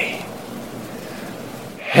by.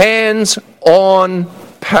 Hands-on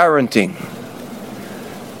parenting.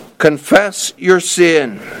 Confess your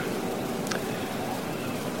sin.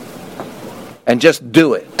 And just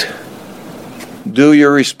do it. Do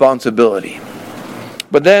your responsibility.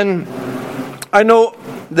 But then, I know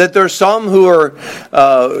that there's some who are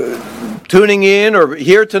tuning in or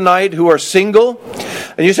here tonight who are single.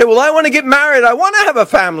 And you say, well, I want to get married. I want to have a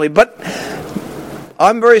family. But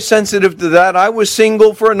I'm very sensitive to that. I was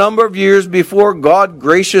single for a number of years before God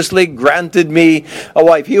graciously granted me a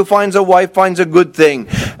wife. He who finds a wife finds a good thing.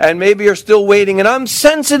 And maybe you're still waiting. And I'm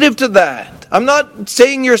sensitive to that. I'm not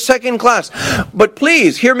saying you're second class. But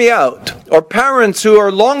please, hear me out. Or parents who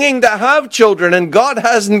are longing to have children and God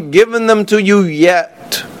hasn't given them to you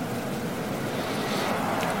yet.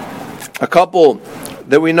 A couple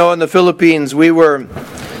that we know in the Philippines, we were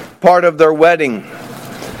part of their wedding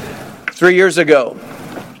 3 years ago.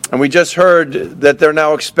 And we just heard that they're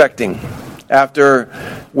now expecting after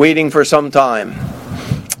waiting for some time.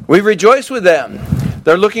 We rejoice with them.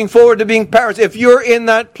 They're looking forward to being parents. If you're in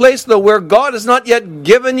that place, though, where God has not yet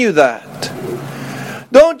given you that,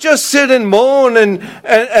 don't just sit and moan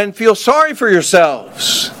and feel sorry for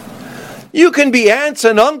yourselves. You can be aunts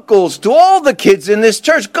and uncles to all the kids in this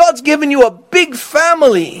church. God's given you a big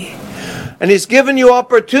family. And He's given you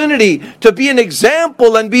opportunity to be an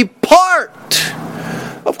example and be part,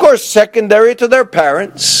 of course, secondary to their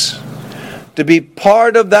parents, to be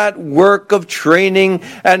part of that work of training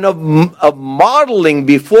and of modeling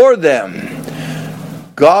before them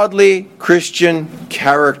godly Christian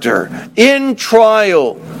character in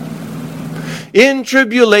trial, in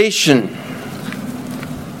tribulation.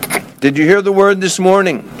 Did you hear the word this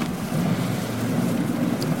morning?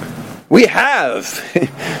 We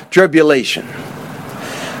have tribulation.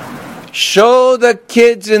 Show the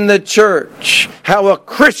kids in the church how a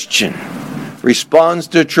Christian responds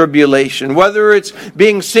to tribulation. Whether it's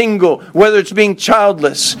being single, whether it's being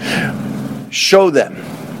childless, show them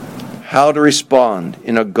how to respond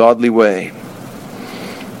in a godly way.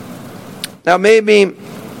 Now maybe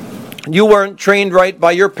you weren't trained right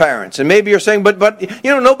by your parents. And maybe you're saying, but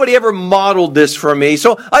nobody ever modeled this for me,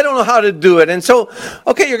 so I don't know how to do it. And so,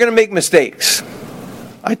 okay, you're going to make mistakes.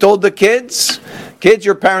 I told the kids,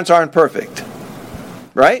 your parents aren't perfect.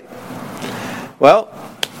 Right? Well,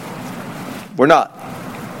 we're not.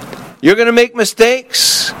 You're going to make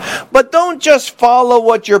mistakes, but don't just follow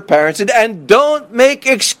what your parents did, and don't make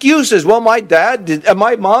excuses. Well, my dad did, and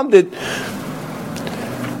my mom did.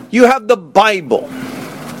 You have the Bible.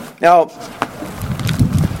 Now,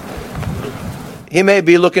 he may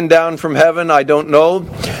be looking down from heaven, I don't know,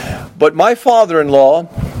 but my father-in-law,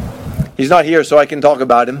 he's not here so I can talk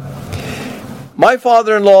about him. My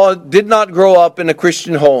father-in-law did not grow up in a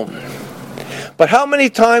Christian home. But how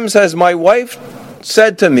many times has my wife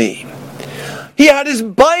said to me, he had his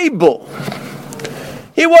Bible.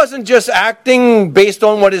 He wasn't just acting based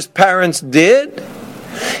on what his parents did.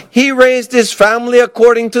 He raised his family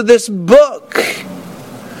according to this book.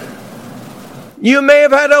 You may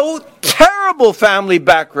have had a terrible family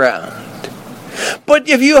background. But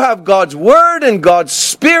if you have God's Word and God's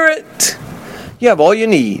Spirit, you have all you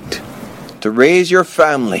need to raise your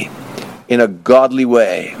family in a godly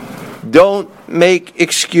way. Don't make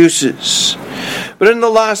excuses. But in the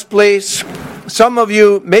last place, some of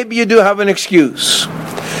you, maybe you do have an excuse.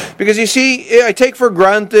 Because you see, I take for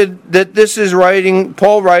granted that this is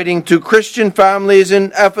Paul writing to Christian families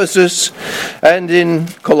in Ephesus and in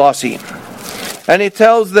Colossae. And he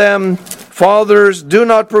tells them, fathers, do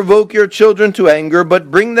not provoke your children to anger, but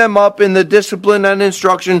bring them up in the discipline and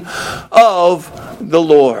instruction of the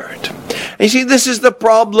Lord. And you see, this is the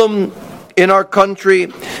problem in our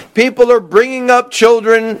country. People are bringing up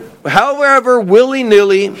children, however,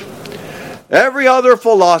 willy-nilly, every other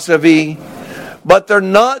philosophy, but they're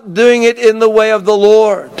not doing it in the way of the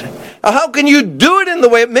Lord. Now, how can you do it in the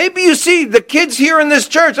way? Maybe you see the kids here in this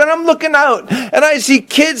church, and I'm looking out, and I see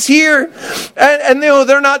kids here, and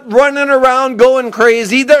they're not running around going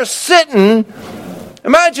crazy. They're sitting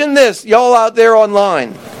Imagine this, y'all out there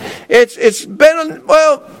online. It's been,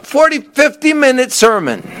 40, 50-minute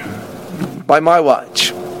sermon by my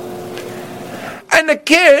watch. And the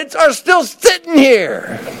kids are still sitting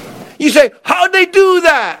here. You say, how'd they do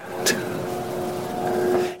that?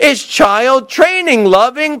 It's child training,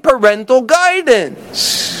 loving parental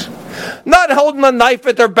guidance. Not holding a knife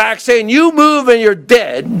at their back saying, you move and you're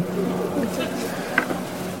dead.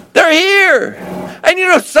 They're here.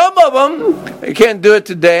 And some of them, they can't do it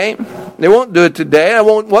today. They won't do it today. I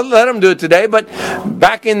won't let them do it today. But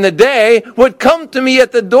back in the day, would come to me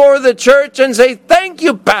at the door of the church and say, thank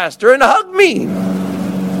you, Pastor, and hug me.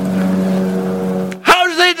 How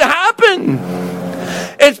does it happen?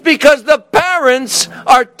 It's because the parents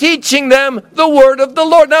are teaching them the word of the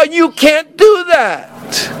Lord. Now, you can't do that.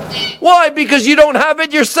 Why? Because you don't have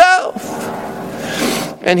it yourself.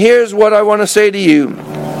 And here's what I want to say to you.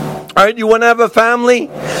 All right, you want to have a family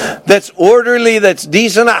that's orderly, that's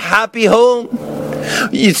decent, a happy home?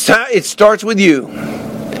 It starts with you.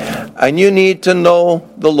 And you need to know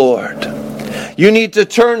the Lord. You need to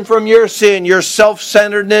turn from your sin, your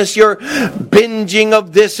self-centeredness, your binging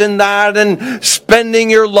of this and that, and spending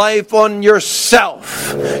your life on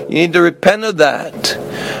yourself. You need to repent of that.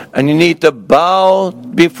 And you need to bow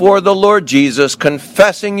before the Lord Jesus,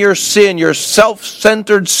 confessing your sin, your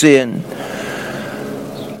self-centered sin,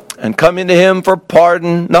 and coming to Him for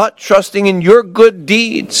pardon, not trusting in your good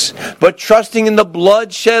deeds, but trusting in the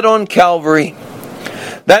blood shed on Calvary.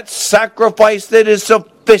 That sacrifice that is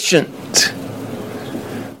sufficient.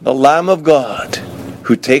 The Lamb of God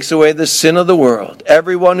who takes away the sin of the world.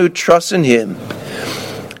 Everyone who trusts in Him.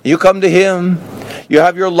 You come to Him, you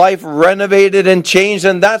have your life renovated and changed,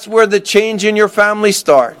 and that's where the change in your family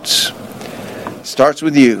starts. It starts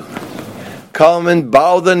with you. Come and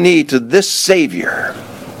bow the knee to this Savior.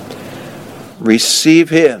 Receive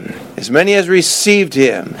Him. As many as received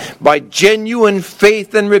Him by genuine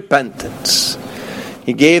faith and repentance.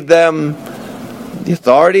 He gave them the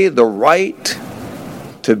authority, the right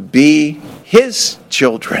to be His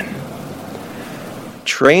children.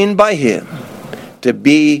 Trained by Him to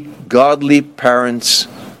be godly parents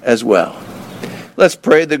as well. Let's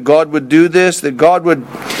pray that God would do this, that God would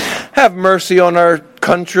have mercy on our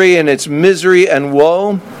country and its misery and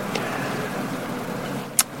woe,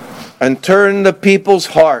 and turn the people's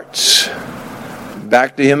hearts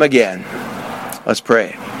back to Him again. Let's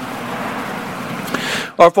pray.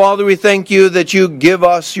 Our Father, we thank You that You give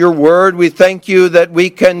us Your word. We thank You that we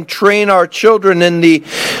can train our children in the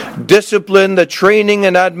discipline, the training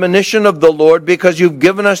and admonition of the Lord, because You've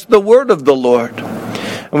given us the word of the Lord.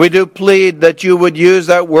 And we do plead that You would use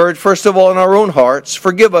that word, first of all, in our own hearts.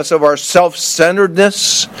 Forgive us of our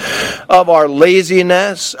self-centeredness, of our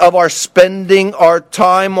laziness, of our spending our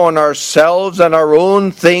time on ourselves and our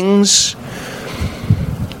own things.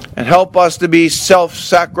 And help us to be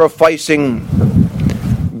self-sacrificing,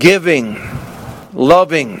 giving,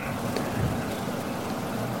 loving,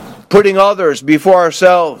 putting others before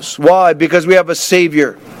ourselves. Why? Because we have a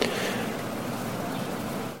Savior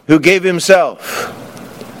who gave Himself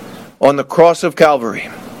on the cross of Calvary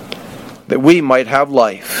that we might have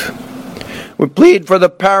life. We plead for the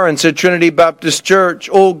parents at Trinity Baptist Church.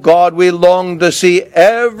 Oh God, we long to see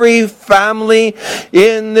every family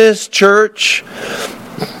in this church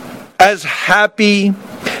as happy,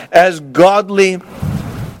 as godly,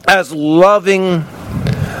 as loving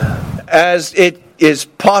as it is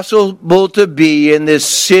possible to be in this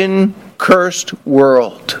sin-cursed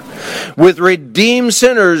world. With redeemed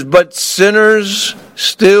sinners, but sinners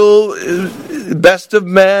still best of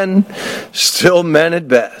men, still men at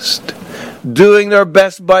best. Doing their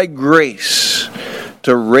best by grace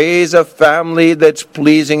to raise a family that's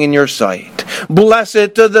pleasing in Your sight.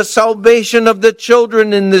 Blessed to the salvation of the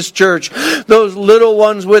children in this church, those little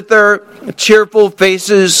ones with their cheerful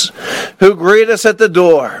faces who greet us at the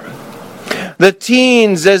door. The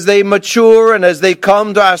teens, as they mature and as they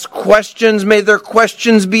come to ask questions, may their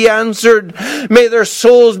questions be answered. May their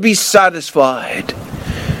souls be satisfied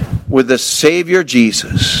with the Savior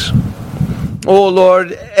Jesus. Oh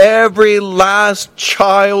Lord, every last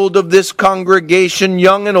child of this congregation,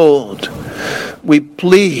 young and old, we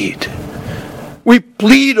plead,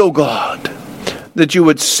 oh God, that You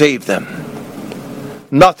would save them.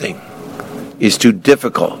 Nothing is too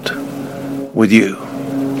difficult with You.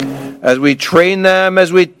 As we train them,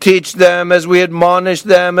 as we teach them, as we admonish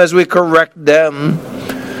them, as we correct them,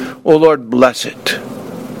 oh Lord, bless it.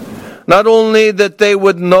 Not only that they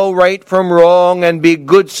would know right from wrong and be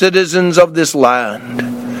good citizens of this land,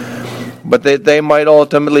 but that they might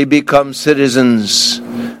ultimately become citizens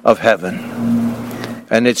of heaven.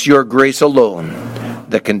 And it's Your grace alone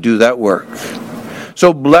that can do that work.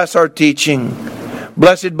 So bless our teaching.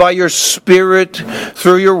 Bless it by your Spirit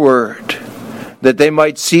through your word, that they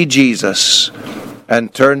might see Jesus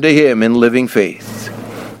and turn to him in living faith.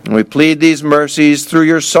 And we plead these mercies through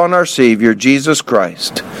your Son, our Savior, Jesus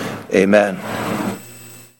Christ. Amen.